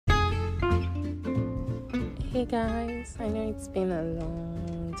Okay, guys, I know it's been a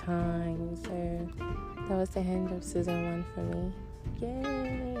long time, so that was the end of season 1 for me.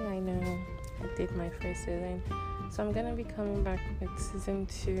 Yay! I know, I did my first season, so I'm gonna be coming back with season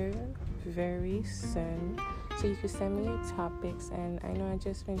 2 very soon. So you can send me your topics, and I know I've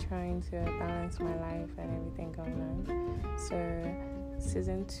just been trying to balance my life and everything going on. So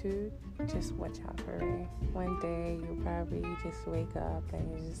season 2, just watch out for it. One day you'll probably just wake up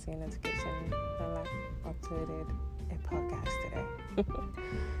and you just see a notification that uploaded a podcast today.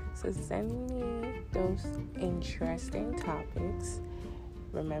 So send me those interesting topics.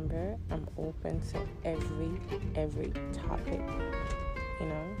 Remember, I'm open to every topic,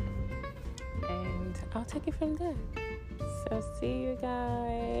 and I'll take it from there. So see you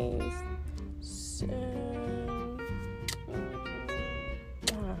guys soon.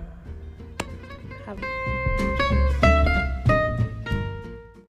 Have